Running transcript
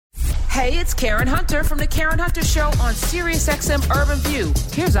Hey, it's Karen Hunter from The Karen Hunter Show on SiriusXM Urban View.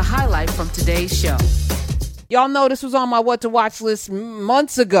 Here's a highlight from today's show. Y'all know this was on my what to watch list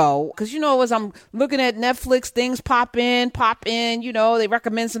months ago. Because, as I'm looking at Netflix, things pop in, they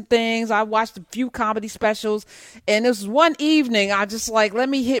recommend some things. I watched a few comedy specials. And this was one evening, I just let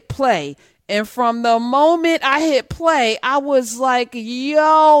me hit play. And from the moment I hit play, I was like,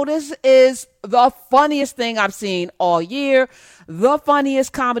 yo, this is the funniest thing I've seen all year. The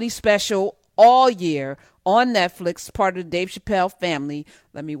funniest comedy special all year on Netflix, part of the Dave Chappelle family.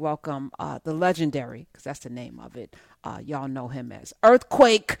 Let me welcome the legendary, because that's the name of it. Y'all know him as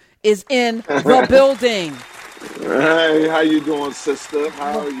Earthquake is in the building. Hey, how you doing, sister?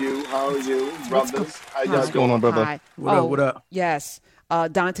 How are you, brothers? How y'all What's going on, brother? Hi. What up? Yes.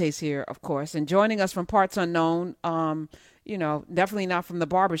 Dante's here, of course, and joining us from Parts Unknown. Definitely not from the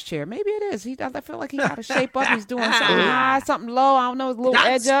barber's chair. Maybe it is. I feel like he got to shape up. He's doing something high, something low. I don't know, a little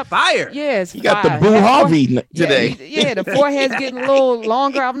edge up. Fire. Yes, he got the Boo Harvey today. Yeah, the forehead's getting a little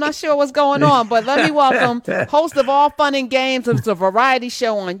longer. I'm not sure what's going on, but let me welcome host of All Fun and Games. It's a variety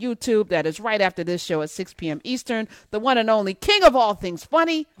show on YouTube that is right after this show at 6 p.m. Eastern. The one and only king of all things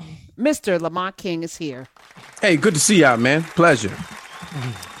funny, Mr. Lamont King is here. Hey, good to see y'all, man. Pleasure.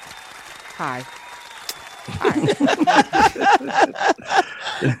 Hi.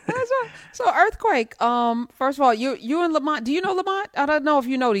 So Earthquake, first of all, you and Lamont, do you know Lamont? I don't know if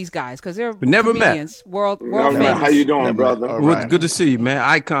you know these guys because they're never comedians, met. world famous. How you doing, brother? Right. Good to see you, man.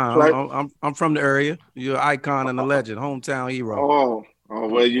 Icon. I'm from the area. You're an icon and a legend, hometown hero. Oh,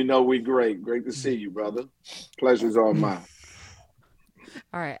 well, we great to see you, brother. Pleasure's all mine.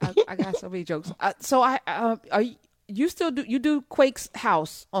 All right, I got so many jokes. So you still do Quake's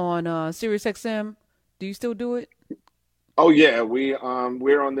House on SiriusXM? Do you still do it? Oh yeah, we're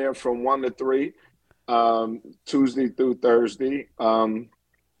on there from 1 to 3, Tuesday through Thursday, 1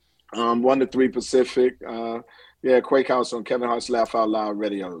 to 3 Pacific. Quake House on Kevin Hart's Laugh Out Loud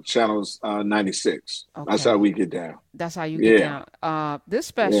Radio, channels 96. Okay. That's how we get down. That's how you get down. This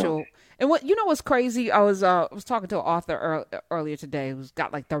special, and what's crazy? I was talking to an author earlier today who's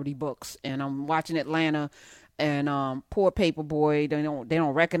got 30 books, and I'm watching Atlanta. And poor paper boy, they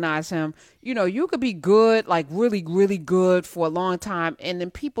don't recognize him. You could be good, really, really good for a long time, and then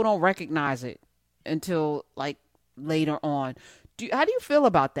people don't recognize it until later on. How do you feel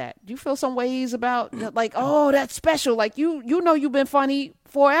about that? Do you feel some ways about oh, that's special? You've been funny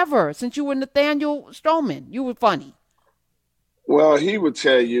forever since you were Nathaniel Stroman. You were funny. Well, he would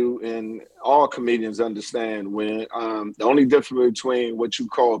tell you, and all comedians understand when the only difference between what you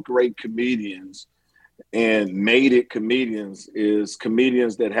call great comedians and made it comedians is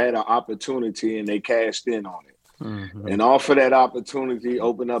comedians that had an opportunity and they cashed in on it. Mm-hmm. And off of that opportunity,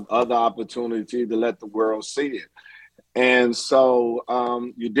 open up other opportunity to let the world see it. And so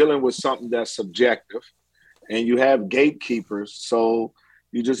you're dealing with something that's subjective and you have gatekeepers. So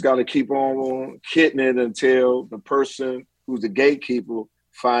you just got to keep on hitting it until the person who's the gatekeeper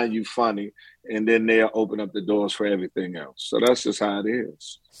find you funny, and then they'll open up the doors for everything else. So that's just how it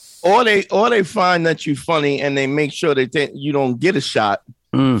is. Or they find that you're funny and they make sure that you don't get a shot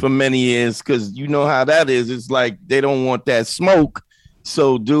for many years, because you know how that is. It's like they don't want that smoke.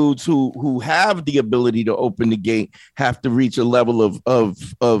 So dudes who have the ability to open the gate have to reach a level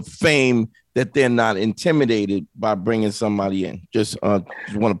of fame that they're not intimidated by bringing somebody in. Just want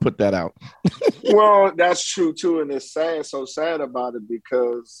to put that out. Well, that's true too, and it's so sad about it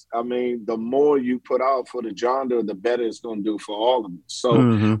because the more you put out for the genre, the better it's going to do for all of us.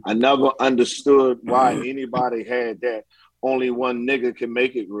 So I never understood why anybody had that only one nigga can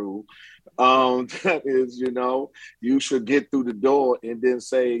make it rule. That is, you should get through the door and then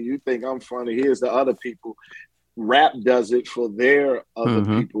say, you think I'm funny, here's the other people. Rap does it for their other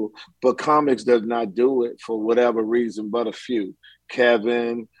people, but comics does not do it for whatever reason but a few.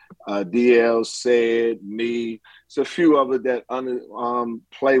 Kevin, DL said, me. It's a few of it that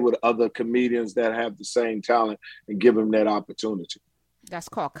play with other comedians that have the same talent and give them that opportunity. That's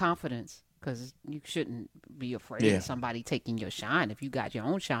called confidence, because you shouldn't be afraid of somebody taking your shine if you got your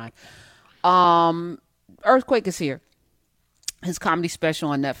own shine. Earthquake is here. His comedy special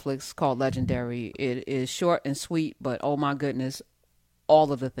on Netflix called Legendary. It is short and sweet, but oh my goodness,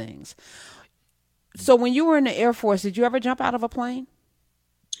 all of the things. So when you were in the Air Force, did you ever jump out of a plane?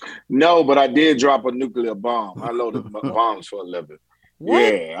 No, but I did drop a nuclear bomb. I loaded bombs for a living. What?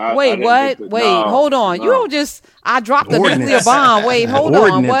 Yeah, Wait, what? Hold on. No. You don't just, I dropped a nuclear bomb. Wait, hold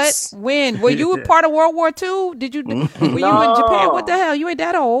on. What? When? Were you a part of World War II? Were you in Japan? What the hell? You ain't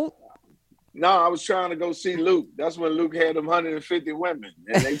that old. No, I was trying to go see Luke. That's when Luke had them 150 women.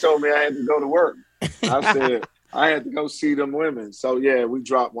 And they told me I had to go to work. I said, I had to go see them women. So yeah, we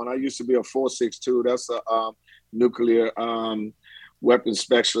dropped one. I used to be a 4.62. That's a nuclear weapons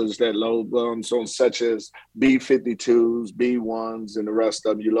specialist that load bombs on such as B-52s, B-1s, and the rest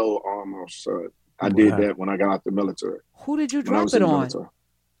of them. You load armor. So I did that when I got out the military. Who did you drop it on?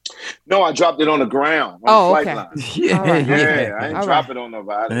 No, I dropped it on the ground. On the flight line. Yeah, right. Yeah, I didn't drop it on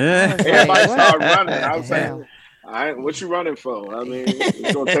nobody. Everybody started running. I was like, what you running for? I mean,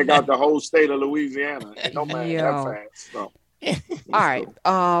 it's going to take out the whole state of Louisiana. Ain't no man that fast. So. All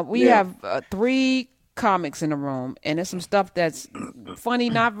right. We have 3 comics in the room, and there's some stuff that's funny,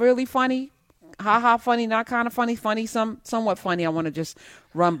 not really funny. Ha funny, not kind of funny, somewhat funny. I want to just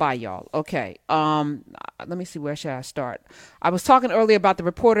run by y'all. Okay. Let me see, where should I start? I was talking earlier about the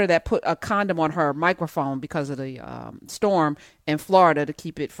reporter that put a condom on her microphone because of the storm in Florida to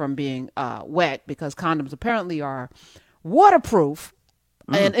keep it from being wet, because condoms apparently are waterproof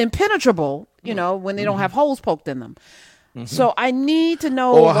and impenetrable, when they don't have holes poked in them. Mm-hmm. So I need to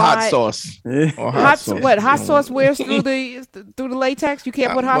know why hot sauce. Or hot sauce. What hot sauce wears through the latex? You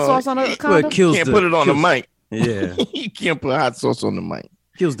can't put hot sauce on a condom. You can't put it on the mic. Yeah, you can't put hot sauce on the mic.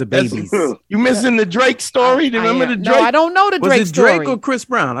 Kills the babies. You missing the Drake story? Remember the Drake? No, I don't know the Drake story. Was it Drake or Chris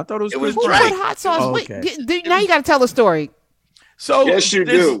Brown? I thought it was Chris Brown. Who put hot sauce? Oh, okay. Wait, now you got to tell the story. So yes, you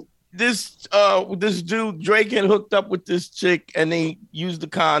do. This dude Drake had hooked up with this chick, and they used the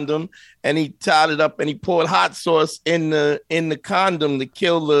condom, and he tied it up, and he poured hot sauce in the condom to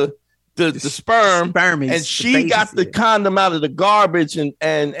kill the sperm, and she got the condom out of the garbage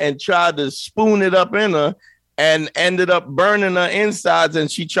and tried to spoon it up in her, and ended up burning her insides. And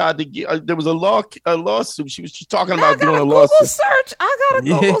she tried to get there was a lawsuit. She was talking about doing a lawsuit. I got a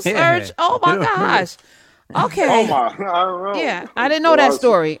Google search. Oh my gosh. Okay. Oh my! I don't know. Yeah, I didn't know that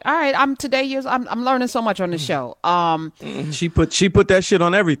story. All right, I'm learning so much on the show. She put that shit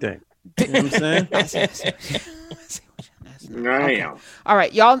on everything. You know what I'm saying? Okay. All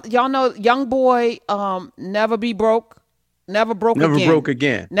right, y'all know Young Boy, never be broke, never broke again. Never broke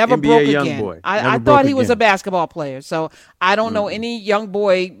again. Never NBA broke Young again. Boy. I thought he was a basketball player, so I don't know any Young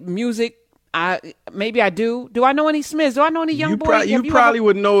Boy music. Maybe I do. Do I know any Smiths? Do I know any Young Boy? You probably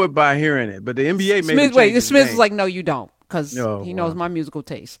would know it by hearing it, but the NBA the Smiths was like, no, you don't, because he knows my musical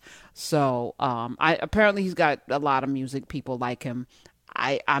taste. So, apparently he's got a lot of music. People like him.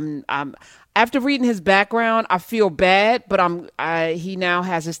 I'm after reading his background, I feel bad, but he now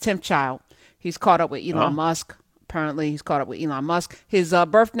has his 10th child. He's caught up with Elon Musk. Apparently, he's caught up with Elon Musk. His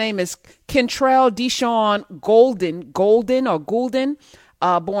birth name is Kentrell Deshaun Goulden.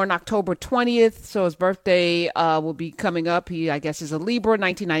 Born October 20th, so his birthday will be coming up. He, I guess, is a Libra,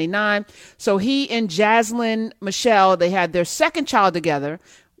 1999. So he and Jaslyn Michelle, they had their second child together,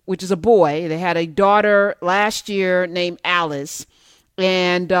 which is a boy. They had a daughter last year named Alice.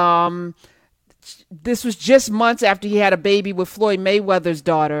 And this was just months after he had a baby with Floyd Mayweather's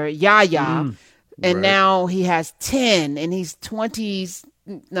daughter, Yaya. And now he has 10, and he's 20s,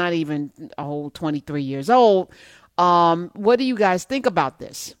 not even a whole 23 years old. What do you guys think about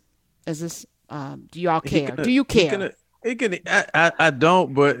this? Is this do y'all care? Do you care? I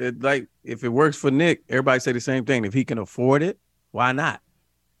don't, but if it works for Nick, everybody say the same thing. If he can afford it, why not?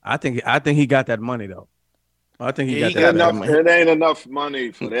 I think he got that money though. I think he got that money. It ain't enough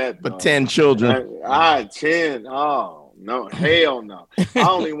money for that. But 10 children. 10. Oh no, hell no. I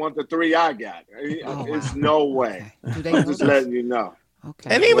only want the 3 I got. It's no way. Okay. I'm just letting you know.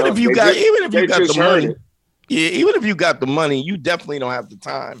 Okay. And even if you got the money. Yeah, even if you got the money, you definitely don't have the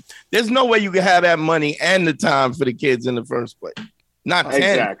time. There's no way you can have that money and the time for the kids in the first place. Not 10.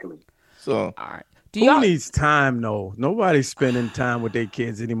 Exactly. So, all right. Who needs time, though? Nobody's spending time with their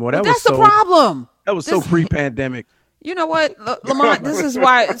kids anymore. That's the problem. That was so pre-pandemic. You know what, Lamont? This is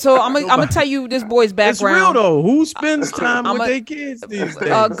why. So I'm gonna tell you this boy's background. It's real though. Who spends time with their kids these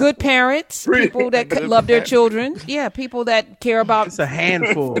days? Good parents, people that love their children. Yeah, people that care about. It's a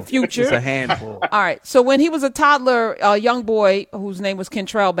handful. The future. It's a handful. All right. So when he was a toddler, a young boy whose name was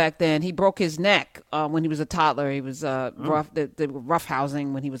Kentrell back then, he broke his neck when he was a toddler. He was rough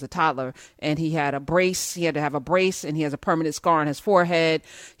housing when he was a toddler, and he had a brace. He had to have a brace, and he has a permanent scar on his forehead.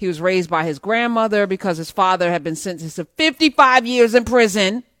 He was raised by his grandmother because his father had been sentenced to 55 years in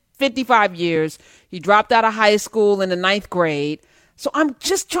prison. 55 years. He dropped out of high school in the 9th grade. So I'm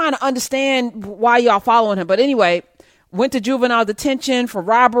just trying to understand why y'all following him. But anyway, went to juvenile detention for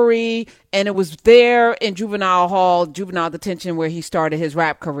robbery, and it was there in juvenile detention, where he started his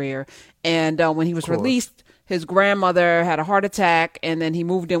rap career. And when he was released, his grandmother had a heart attack, and then he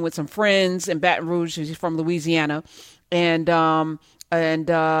moved in with some friends in Baton Rouge. He's from Louisiana. And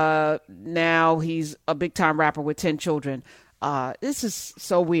now he's a big time rapper with 10 children. This is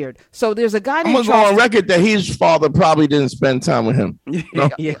so weird. So there's a guy I'm named gonna go on record that his father probably didn't spend time with him. No?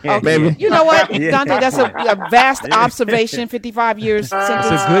 Okay. Maybe. You know what, Dante? That's a vast observation. 55 years sentence.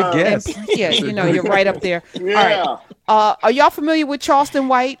 That's a good guess. Yeah, you're right up there. Yeah. All right. Are y'all familiar with Charleston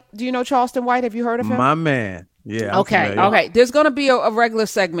White? Do you know Charleston White? Have you heard of him? My man. Yeah. Okay. Okay. There's going to be a regular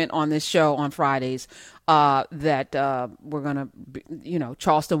segment on this show on Fridays that we're going to,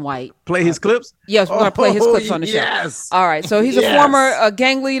 Charleston White. Play his clips? Yes, we're going to play his clips on the show. Yes. All right. So he's a former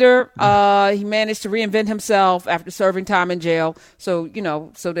gang leader. He managed to reinvent himself after serving time in jail. So,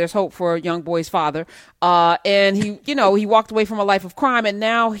 so there's hope for a young boy's father. And he walked away from a life of crime, and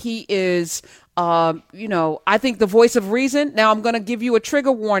now he is I think the voice of reason. Now I'm going to give you a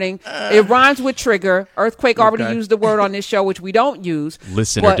trigger warning. It rhymes with trigger. Earthquake already used the word on this show, which we don't use.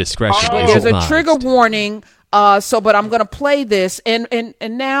 Listener discretion. But there's a trigger warning. But I'm going to play this. And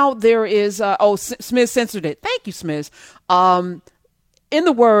now there is, Smiz censored it. Thank you, Smiz. In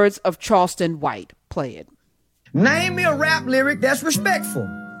the words of Charleston White, play it. Name me a rap lyric that's respectful.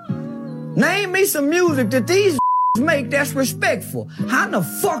 Name me some music that these make that's respectful. How in the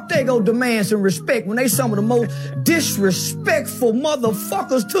fuck they go demand some respect when they some of the most disrespectful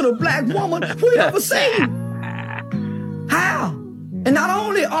motherfuckers to the black woman we ever seen? How? And not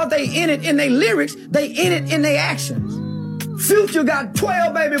only are they in it in their lyrics, they in it in their actions. Future got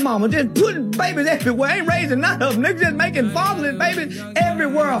 12 baby mamas, just putting babies everywhere, ain't raising none of them. Niggas just making fatherless babies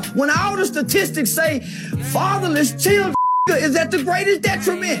everywhere. When all the statistics say fatherless children is at the greatest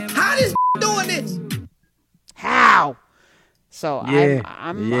detriment. How this doing this? How? So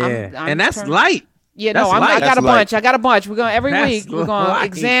I'm and that's light. Yeah, that's no, I got a bunch. Light. I got a bunch. We're gonna every That's week we're gonna light.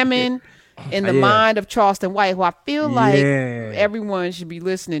 examine in the mind of Charleston White, who I feel like everyone should be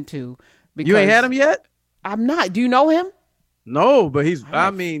listening to. Because you ain't had him yet? I'm not. Do you know him? No, but he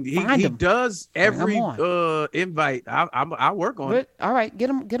does every invite. I work on it. All right, get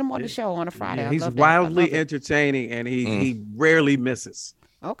him on the show on a Friday. Yeah, he's wildly entertaining, and he rarely misses.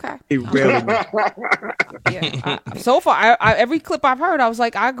 Okay. He rarely misses. Yeah. So far, every clip I've heard, I was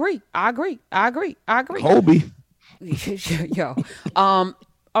like, I agree. Hobie. Yo.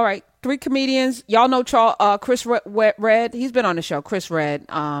 All right. 3 comedians. Y'all know Chris Redd. He's been on the show. Chris Redd.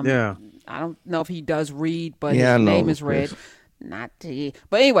 Yeah. I don't know if he does read, but his name is Redd. Not to.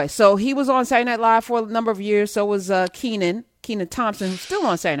 But anyway, so he was on Saturday Night Live for a number of years. So was Kenan Thompson, who's still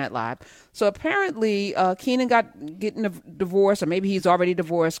on Saturday Night Live. So apparently Kenan getting a divorce, or maybe he's already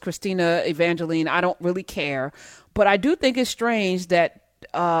divorced. Christina Evangeline, I don't really care. But I do think it's strange that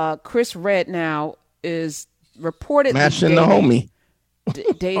Chris Redd now is reportedly smashing the homie.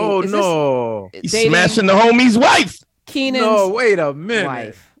 Dating. Oh, no. He's smashing the homie's wife. Kenan's No, wait a minute.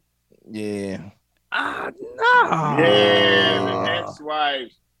 wife. Yeah. No. Yeah, the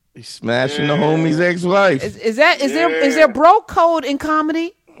ex-wife. He's smashing the homie's ex-wife. Is there bro code in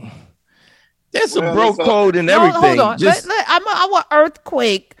comedy? There's a bro code in everything. Hold on. I want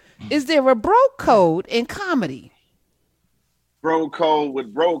Earthquake. Is there a bro code in comedy? Bro code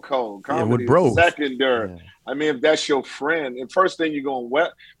with bro code. Comedy with bros. is secondary. Yeah. I mean, if that's your friend, and first thing you're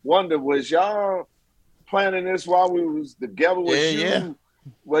gonna wonder, was y'all planning this while we was together?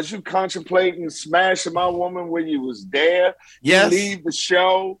 Was you contemplating smashing my woman when you was there? Yes. You leave the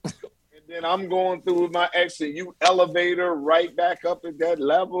show, and then I'm going through with my ex, and you elevate her right back up at that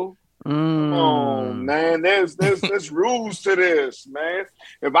level. Come on, man. There's rules to this, man.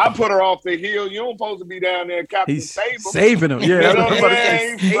 If I put her off the hill, you don't supposed to be down there, Captain Sable. Saving him. Yeah,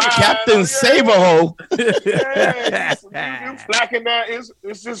 you know Captain Saberho. You flacking that.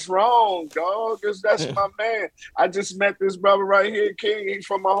 It's just wrong, dog. That's my man. I just met this brother right here, King. He's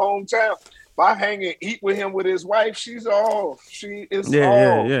from my hometown. If I hang and eat with him with his wife, she's off. She is off.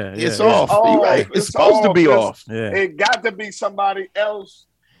 Yeah. It's off. You're right. It's supposed to be off. Yeah. It got to be somebody else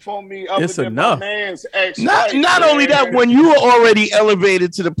for me other it's than enough. my man's ex. Not only that, when you are already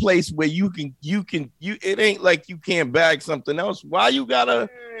elevated to the place where you it ain't like you can't bag something else. Why you gotta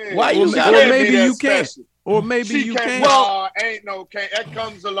maybe you can't. Or maybe you can't. Well, ain't no can't. That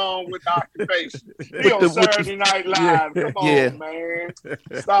comes along with occupation. He on Saturday Night Live. Come on, man.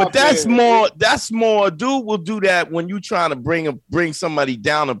 Stop. But that's more. A dude will do that when you trying to bring somebody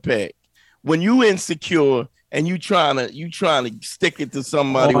down a peg. When you insecure and you trying to stick it to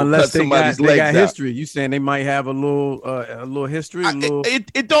somebody, unless they got out. history. You saying they might have a little history?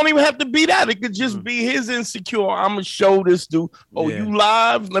 It don't even have to be that. It could just be his insecure. I'm gonna show this dude. You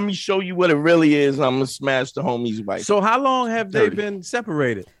live? Let me show you what it really is. I'm gonna smash the homie's wife. So how long have they been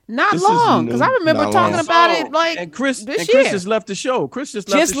separated? Not long, because I remember talking about it like and Chris this year. Chris just left the show. Chris just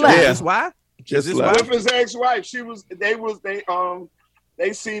left the show. Left. That's why. Just left. With his ex-wife,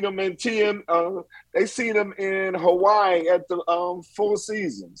 They seen him in they seen him in Hawaii at the Four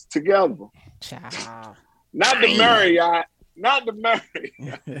Seasons together. Child. Not the Marriott. Not the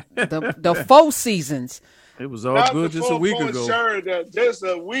Marriott. the Four Seasons. It was all good just a week ago. Sure, just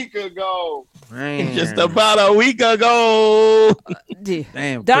a week ago. Man. Just about a week ago.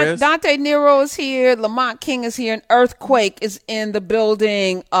 Damn, Chris. Dante Nero is here. Lamont King is here. And Earthquake is in the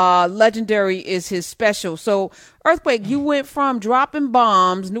building. Legendary is his special. So, Earthquake, you went from dropping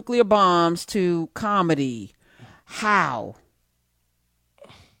bombs, nuclear bombs, to comedy. How?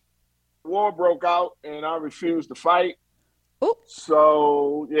 War broke out, and I refused to fight. Ooh.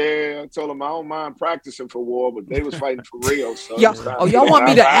 So I told them I don't mind practicing for war, but they was fighting for real. So y'all want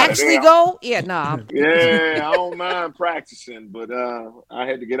me to actually go? Yeah, nah. Yeah, I don't mind practicing, but I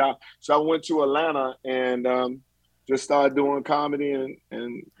had to get out. So I went to Atlanta and just started doing comedy and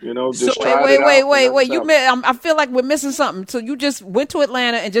just wait. I feel like we're missing something. So you just went to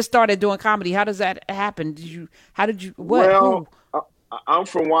Atlanta and just started doing comedy. How does that happen? What? I'm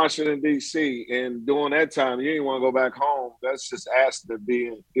from Washington, D.C., and during that time, you didn't want to go back home. That's just asked to be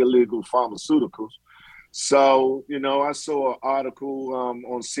in illegal pharmaceuticals. So, I saw an article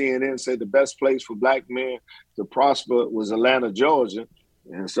on CNN said the best place for black men to prosper was Atlanta, Georgia.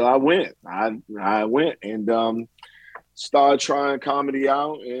 And so I went. I went and started trying comedy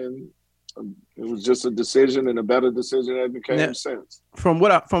out, and it was just a decision and a better decision that became since. From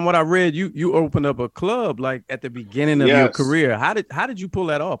what I read, you opened up a club like at the beginning of your career. How did you pull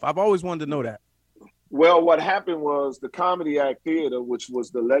that off? I've always wanted to know that. Well, what happened was the Comedy Act Theater, which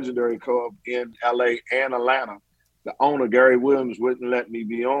was the legendary club in LA and Atlanta, the owner, Gary Williams, wouldn't let me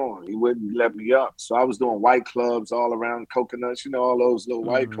be on. He wouldn't let me up. So I was doing white clubs all around Coconuts, all those little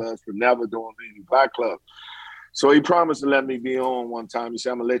white clubs, but never doing any black clubs. So he promised to let me be on one time. He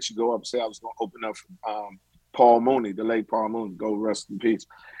said, I'm going to let you go up. Say I was going to open up for Paul Mooney, the late Paul Mooney, go rest in peace.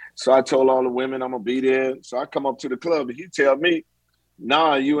 So I told all the women I'm going to be there. So I come up to the club and he tell me,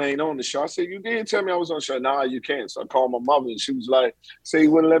 nah, you ain't on the show. I said, you did tell me I was on the show. Nah, you can't. So I called my mother and she was like, say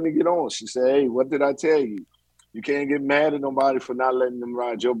you wouldn't let me get on. She said, hey, what did I tell you? You can't get mad at nobody for not letting them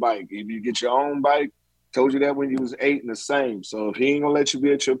ride your bike. If you get your own bike, told you that when you was 8 and the same. So if he ain't going to let you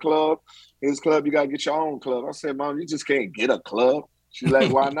be at your club, his club, you got to get your own club. I said, Mom, you just can't get a club. She's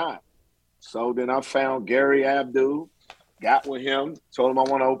like, why not? So then I found Gary Abdul, got with him, told him I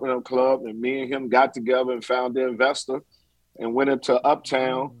want to open up a club, and me and him got together and found the investor and went into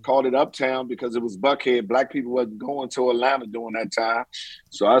Uptown, called it Uptown because it was Buckhead. Black people wasn't going to Atlanta during that time.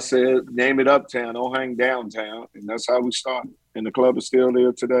 So I said, name it Uptown, don't hang downtown. And that's how we started. And the club is still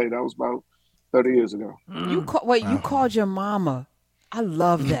there today. That was about 30 years ago. You called your mama. I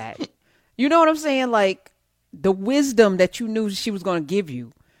love that. You know what I'm saying? Like the wisdom that you knew she was going to give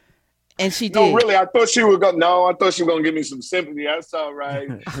you. And she did. No, really, I thought she was going to give me some sympathy. That's all right.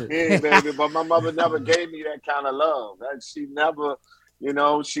 Yeah, baby. But my mother never gave me that kind of love. She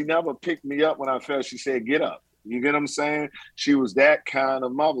never picked me up when I fell. She said, get up. You get what I'm saying? She was that kind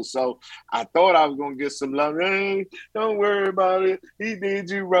of mother. So I thought I was going to get some love. Hey, don't worry about it. He did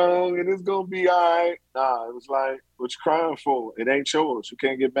you wrong and it's going to be all right. Nah, it was like, what you crying for? It ain't yours. You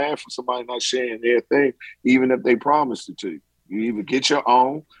can't get mad for somebody not sharing their thing, even if they promised it to you. You either get your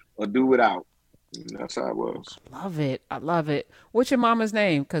own or do without. And that's how it was. I love it. What's your mama's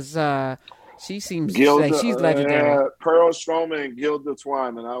name? Because she seems Gilda, like she's legendary. Pearl Stroman and Gilda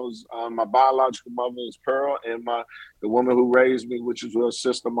Twyman. I was my biological mother is Pearl, and the woman who raised me, which is her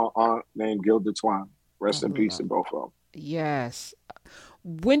sister, my aunt, named Gilda Twyman. Rest in peace to both of them. Yes.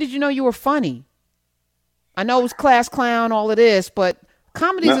 When did you know you were funny? I know it was class clown, all of this, but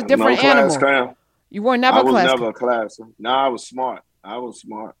comedy's a different animal. Clown. You were never I was class never a class. No, I was smart.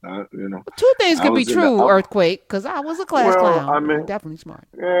 Two things could be true, Earthquake, because I was a class clown. I mean, definitely smart.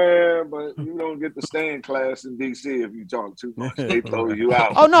 Yeah, but you don't get to stay in class in D.C. if you talk too much. They throw you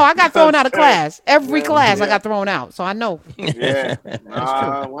out. Oh, no, I got thrown out of class. Every class I got thrown out, so I know. Yeah.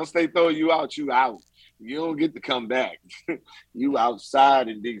 Once they throw you out, you out. You don't get to come back. You outside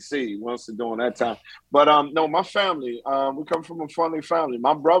in D.C. once during that time. But no, my family, we come from a funny family.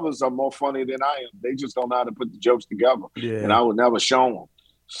 My brothers are more funny than I am. They just don't know how to put the jokes together. Yeah. And I would never show them.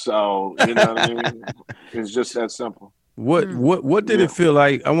 So, you know what I mean? It's just that simple. What did it feel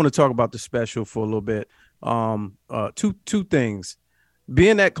like? I want to talk about the special for a little bit. Two things.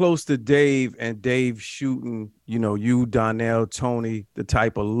 Being that close to Dave and Dave shooting, you, Donnell, Tony, the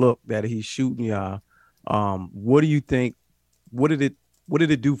type of look that he's shooting y'all. What do you think? What did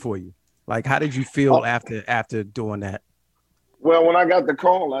it do for you? Like, how did you feel after doing that? Well, when I got the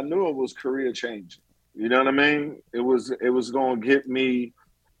call, I knew it was career changing. You know what I mean? It was going to get me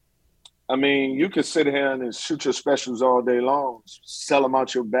I mean, you can sit here and shoot your specials all day long, sell them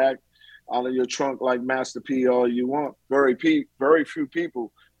out your back, out of your trunk like Master P all you want. Very few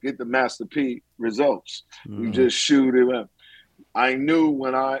people get the Master P results. You just shoot it up. I knew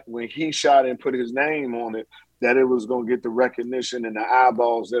when he shot and put his name on it that it was going to get the recognition and the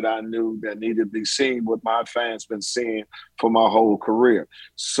eyeballs that I knew that needed to be seen, what my fans been seeing for my whole career.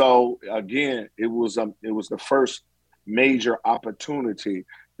 So again, it was the first major opportunity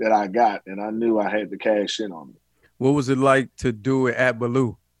that I got, and I knew I had to cash in on it. What was it like to do it at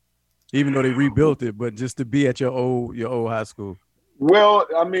Ballou, even though they rebuilt it, but just to be at your old high school? Well,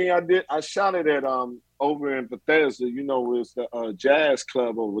 I mean, I shot it at over in Bethesda. You know, it's the jazz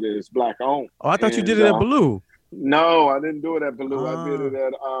club over there. It's black owned. Oh, I thought you did it at Ballou. No, I didn't do it at Ballou. I did it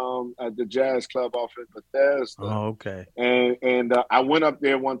at the jazz club off in Bethesda. Oh, okay. And I went up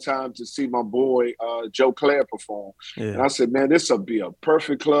there one time to see my boy Joe Claire perform. Yeah. And I said, man, this will be a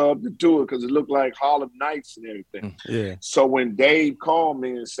perfect club to do it because it looked like Harlem Nights and everything. Yeah. So when Dave called me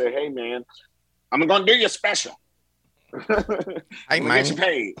and said, hey, man, I'm going to do your special. I'm gonna get you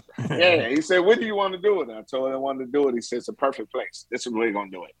paid. Yeah. He said, when do you want to do it? And I told him I wanted to do it. He said, it's a perfect place. This is where we're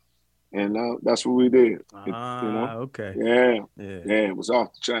going to do it. And that's what we did. Okay. Yeah, it was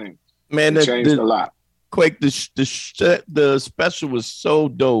off the chain. Man, it changed a lot. Quake, the special was so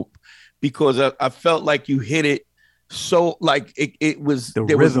dope because I felt like you hit it so like it was there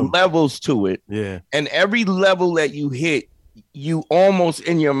rhythm. Was levels to it. Yeah, and every level that you hit, you almost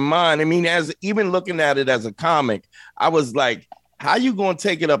in your mind. I mean, as even looking at it as a comic, I was like, how you gonna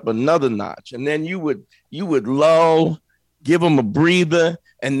take it up another notch? And then you would lull, give them a breather.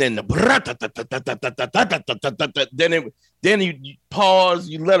 And then then you pause,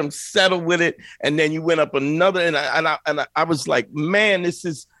 you let them settle with it, and then you went up another. And I was like, man, this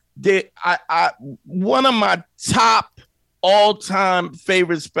is one of my top all-time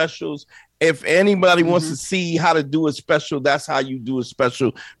favorite specials. If anybody wants to see how to do a special, that's how you do a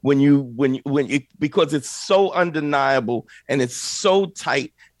special because it's so undeniable and it's so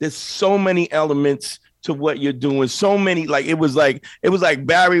tight. There's so many elements to what you're doing. So many, like it was like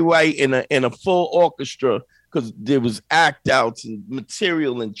Barry White in a full orchestra because there was act outs and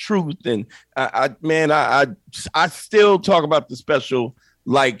material and truth. And I still talk about the special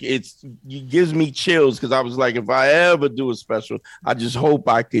like it gives me chills because I was like, if I ever do a special, I just hope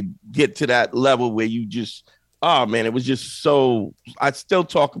I could get to that level where you just, oh man, it was just so. I still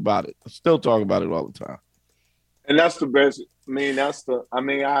talk about it. all the time. And that's the best.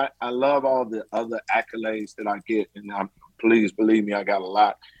 I love all the other accolades that I get, and please believe me, I got a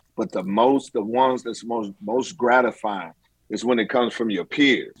lot. But the ones that's most gratifying is when it comes from your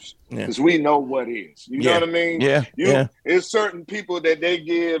peers, because we know what is. You know what I mean? Yeah. It's certain people that they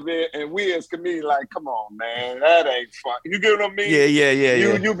give it, and we as comedians like, come on, man, that ain't fun. You get what I mean? Yeah.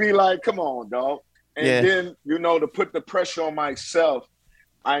 You be like, come on, dog. And then to put the pressure on myself,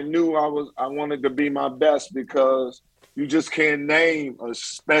 I knew I wanted to be my best because you just can't name a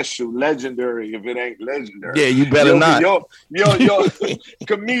special legendary if it ain't legendary. Yeah, you better not. Yo,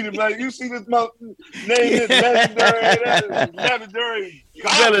 comedian, like you see this name is legendary. That is legendary. You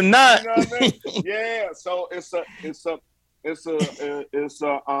better not. You know what I mean? Yeah. So it's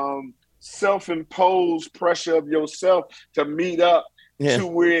a self-imposed pressure of yourself to meet up to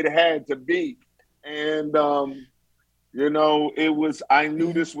where it had to be, and I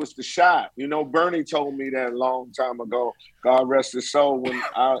knew this was the shot. Bernie told me that a long time ago, God rest his soul, when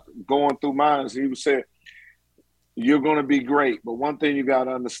I going through mine, he said, you're going to be great. But one thing you got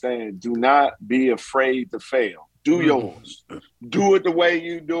to understand, do not be afraid to fail. Do yours. Do it the way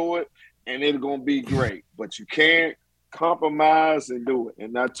you do it, and it's going to be great. But you can't compromise and do it.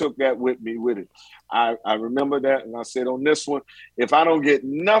 And I took that with me with it. I remember that, and I said on this one, if I don't get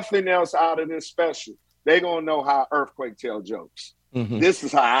nothing else out of this special, they're going to know how Earthquake tell jokes. This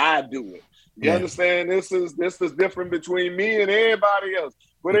is how I do it. You understand? This is different between me and everybody else.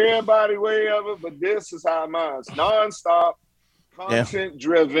 But everybody way of it, but this is how mine's nonstop,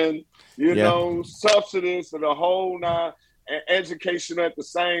 content-driven, substance and the whole nine, and education at the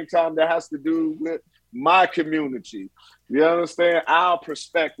same time that has to do with my community. You understand? Our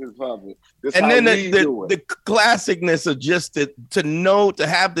perspective of it. This and how then we do it. The classicness of just to know, to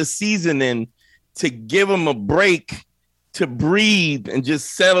have the seasoning, to give them a break, to breathe and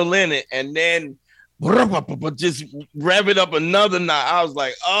just settle in it, and then just rev it up another notch. I was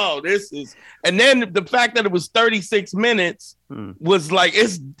like, oh, this is, and then the fact that it was 36 minutes was like,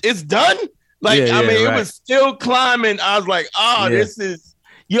 it's done. Like, it was still climbing. I was like, this is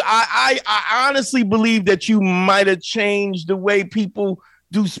you. I honestly believe that you might have changed the way people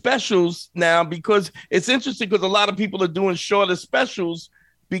do specials now, because it's interesting because a lot of people are doing shorter specials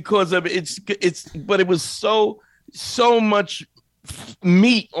because of it's but it was so much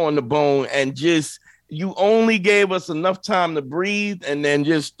meat on the bone, and just you only gave us enough time to breathe and then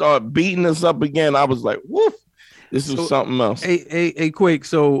just start beating us up again. I was like, woof, this was something else. Hey, Quake.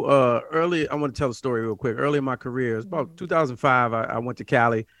 So early, I want to tell a story real quick. Early in my career, it's about 2005. I went to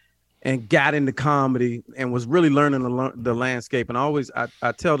Cali and got into comedy and was really learning the landscape. And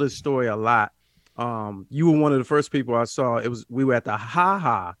I tell this story a lot. You were one of the first people I saw. We were at the Ha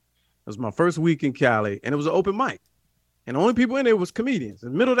Ha. It was my first week in Cali, and it was an open mic. And the only people in there was comedians.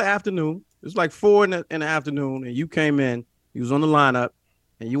 In the middle of the afternoon, it was like 4 in the afternoon, and you came in. You was on the lineup,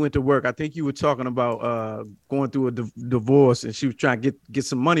 and you went to work. I think you were talking about going through a divorce, and she was trying to get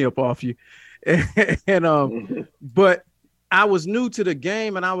some money up off you. But I was new to the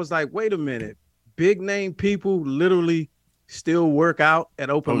game, and I was like, wait a minute. Big name people literally still work out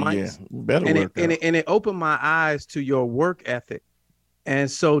at open mics. Yeah. And it opened my eyes to your work ethic. And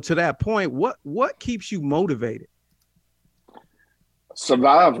so to that point, what keeps you motivated?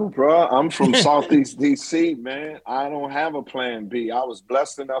 Survival, bro. I'm from Southeast DC, man. I don't have a plan B. I was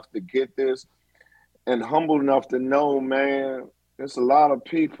blessed enough to get this and humble enough to know, man, there's a lot of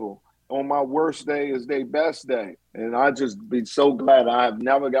people. On my worst day is their best day. And I just be so glad I have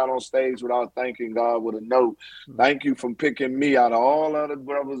never got on stage without thanking God with a note. Thank you for picking me out of all other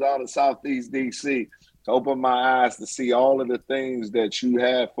brothers out of Southeast DC to open my eyes to see all of the things that you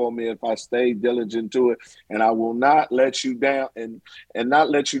have for me if I stay diligent to it. And I will not let you down and not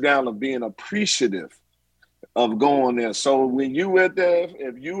let you down of being appreciative of going there. So when you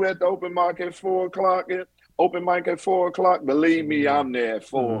if you at the open mic at 4 o'clock, believe me, I'm there at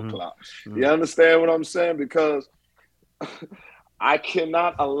 4 o'clock. You understand what I'm saying? Because I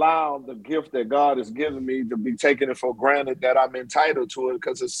cannot allow the gift that God has given me to be taken it for granted that I'm entitled to it,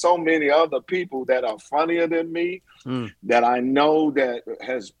 because there's so many other people that are funnier than me, that I know that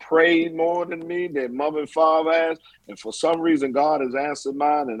has prayed more than me, that mother and father has, and for some reason God has answered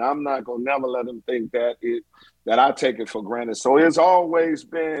mine, and I'm not gonna never let them think that I take it for granted. So it's always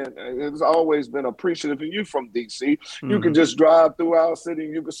been appreciative. And you from DC, you can just drive through our city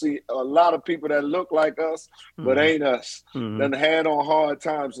and you can see a lot of people that look like us, but ain't us. Then had on hard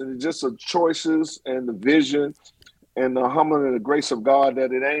times, and it's just the choices and the vision and the humbling and the grace of God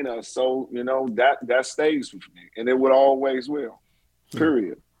that it ain't us. So, you know, that stays with me, and it would always will,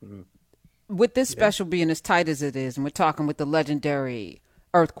 period. With this special being as tight as it is, and we're talking with the legendary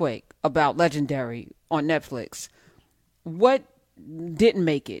Earthquake about Legendary on Netflix, what didn't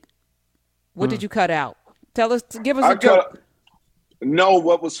make it? What did you cut out? Tell us, give us a joke. No,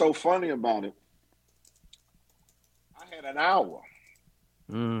 what was so funny about it? I had an hour.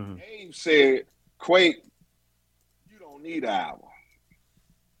 Dave said, Quake, you don't need an hour.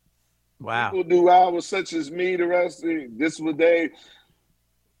 Wow. People do hours such as me, the rest of this was Dave.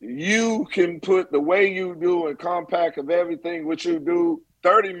 You can put the way you do and compact of everything what you do,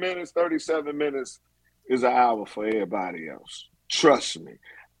 30 minutes, 37 minutes is an hour for everybody else. Trust me.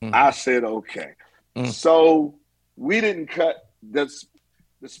 I said, okay. So we didn't cut the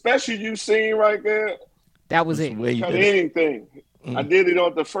special you seen right there. That was it. Cut anything. I did it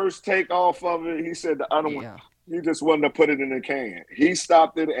on the first take off of it. He said the other one, he just wanted to put it in the can. He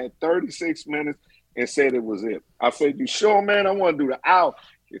stopped it at 36 minutes and said it was it. I said, you sure, man? I want to do the hour.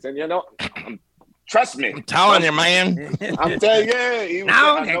 He said, you know, trust me. I'm telling you, man. I'm telling you,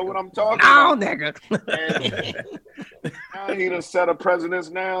 I know what I'm talking about. Nigga. Now he done set a precedence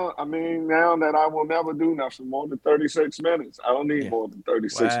now. I mean, now that I will never do nothing more than 36 minutes. I don't need more than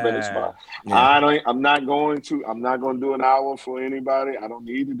 36 minutes. I'm not going to do an hour for anybody. I don't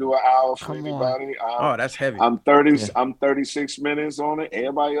need to do an hour for anybody. That's heavy. I'm 36 minutes on it.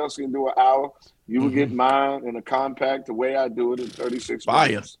 Everybody else can do an hour. You will get mine in a compact the way I do it in 36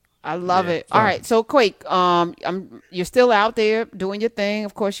 minutes. I love it. All right, so Quake, you're still out there doing your thing.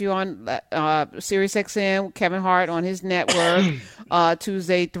 Of course, you're on Sirius XM, Kevin Hart on his network,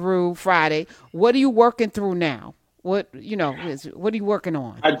 Tuesday through Friday. What are you working through now? What are you working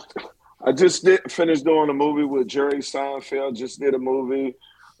on? I just finished doing a movie with Jerry Seinfeld. Just did a movie.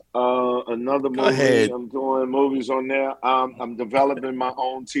 Another movie. I'm doing movies on there. I'm developing my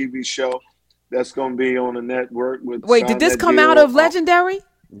own TV show that's going to be on the network. Wait, did this come out of Legendary?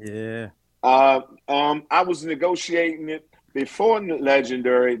 Yeah. I was negotiating it before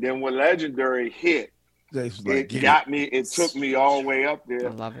Legendary. Then when Legendary hit, it took me all the way up there.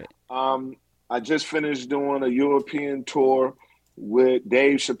 I love it. I just finished doing a European tour with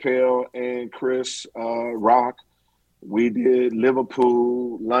Dave Chappelle and Chris Rock. We did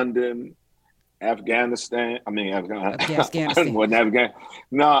Liverpool, London, Afghanistan.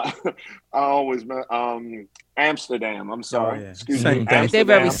 No, I always Amsterdam. I'm sorry. Excuse me. They're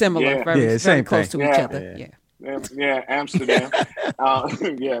very similar. Very close to each other. Yeah, Amsterdam.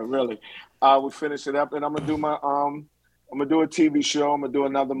 Yeah, really. We finish it up, and I'm gonna do my I'm gonna do a TV show. I'm gonna do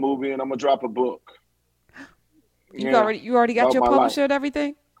another movie, and I'm gonna drop a book. You already got your publisher and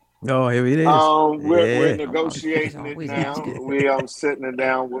everything? Oh, here it is. We're negotiating it now. We sitting it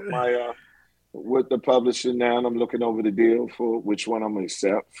down with my with the publisher now, and I'm looking over the deal for which one I'm gonna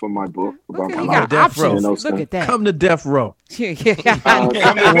accept for my book. Look at Death Row. Look at that. Come to Death Row. Yeah.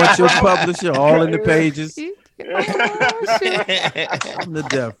 I want your publisher all in the pages. Come to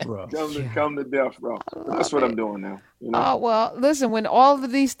Death Row. Come to Death Row. That's what I'm doing now. Oh, well, listen, when all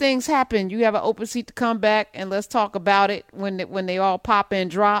of these things happen, you have an open seat to come back and let's talk about it when they all pop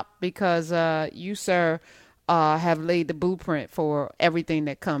and drop, because you, sir, have laid the blueprint for everything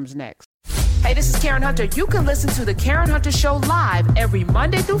that comes next. Hey, this is Karen Hunter. You can listen to The Karen Hunter Show live every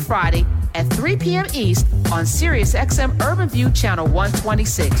Monday through Friday at 3 p.m. East on SiriusXM Urban View Channel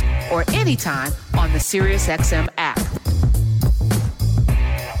 126 or anytime on the SiriusXM app.